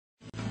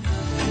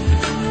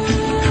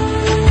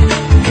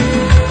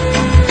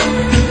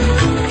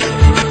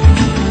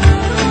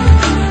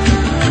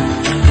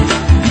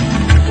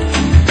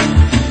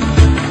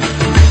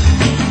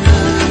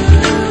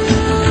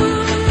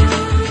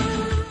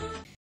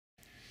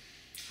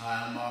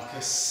Hi, I'm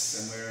Marcus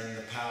and we're in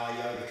the Power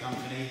Yoga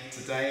Company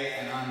today,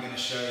 and I'm going to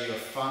show you a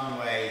fun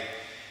way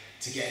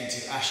to get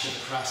into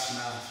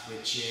ASTAVAKRASANA,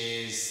 which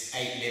is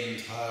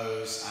 8-limbed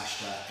pose,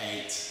 Ashta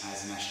 8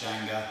 as in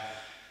Ashtanga.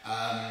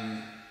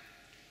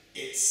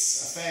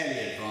 It's a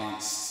fairly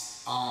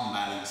advanced arm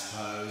balance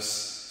pose,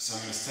 so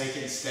I'm going to take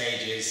it in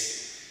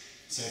stages.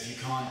 So if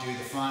you can't do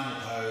the final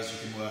pose, you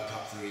can work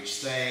up through each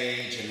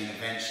stage, and then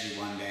eventually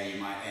one day you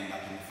might end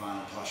up in the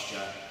final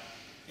posture.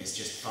 It's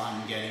just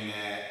fun getting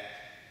there,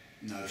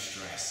 no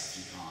stress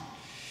if you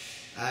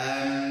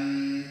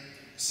can't.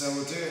 So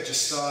we'll do it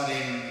just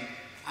starting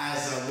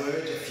as I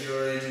would if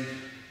you're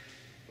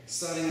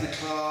starting in a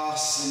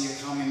class and you're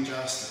coming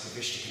just up a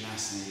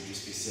Konasana, you'd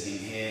just be sitting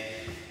here.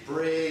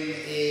 Bring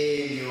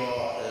in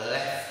your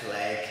left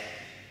leg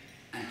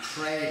and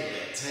cradle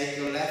it. Take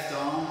your left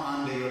arm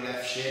under your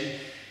left shin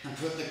and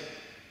put the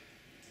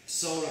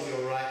sole of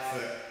your right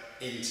foot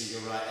into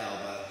your right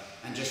elbow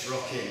and just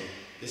rock in.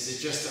 This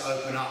is just to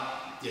open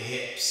up your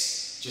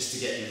hips, just to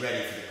get you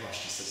ready for the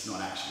posture, so it's not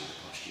actually the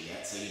posture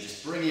yet. So you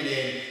just bring it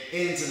in,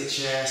 into the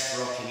chest,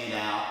 rocking it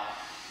out,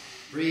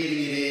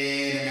 breathing it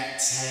in and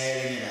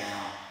exhaling it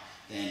out.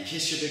 Then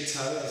kiss your big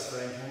toe, that's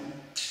very important.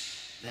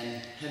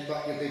 Then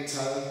headbutt your big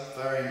toe,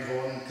 very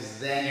important, because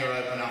then you're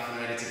open up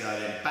and ready to go.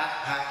 Then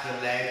backpack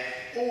your leg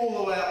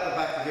all the way up the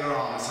back of your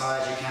arm as high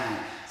as you can.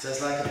 So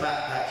it's like a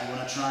backpack, you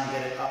want to try and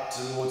get it up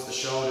towards the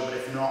shoulder, but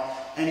if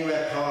not,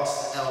 anywhere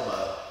past the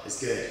elbow is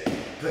good.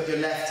 Put your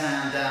left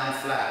hand down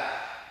flat.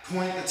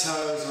 Point the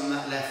toes on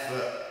that left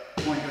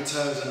foot. Point your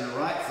toes on your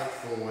right foot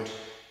forward.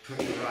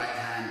 Put your right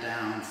hand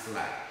down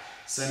flat.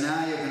 So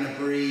now you're going to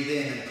breathe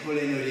in and pull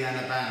in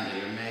Uddiyana Bandha,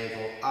 your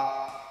navel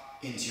up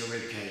into your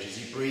rib cage. As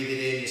you breathe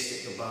it in, you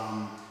stick your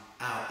bum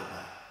out the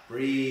back.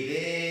 Breathe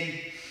in,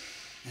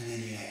 and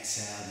then you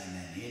exhale, and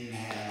then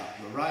inhale up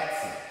your right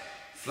foot.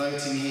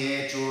 Floating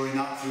here, drawing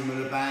up through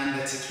Mula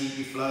Bandha to keep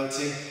you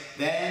floating.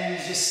 Then you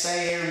just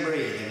stay here and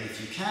breathe. And if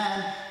you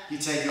can, you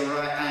take your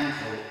right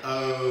ankle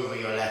over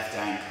your left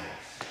ankle.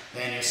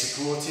 Then you're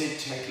supported,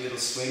 take a little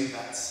swing,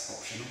 that's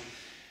optional.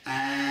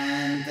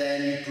 And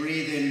then you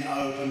breathe in,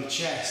 open the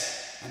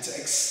chest. And to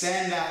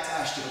extend out to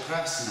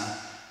Ashtavakrasana,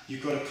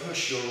 you've got to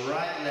push your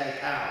right leg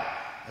out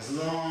as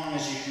long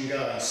as you can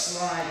go and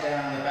slide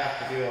down the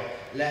back of your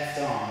left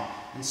arm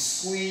and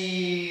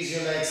squeeze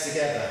your legs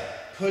together.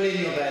 Pull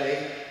in your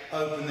belly,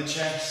 open the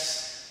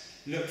chest,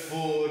 look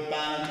forward,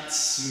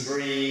 balance and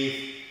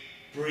breathe.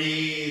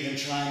 Breathe and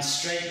try and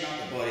straighten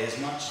up the body as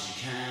much as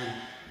you can.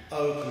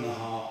 Open the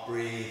heart,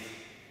 breathe.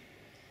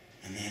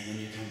 And then when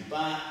you come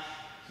back,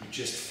 you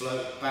just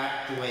float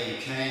back the way you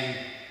came.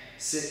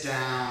 Sit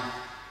down,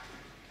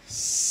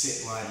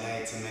 sit wide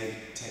legged and maybe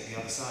take the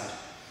other side.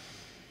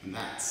 And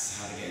that's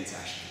how to get into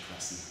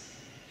Ashtavakrasana.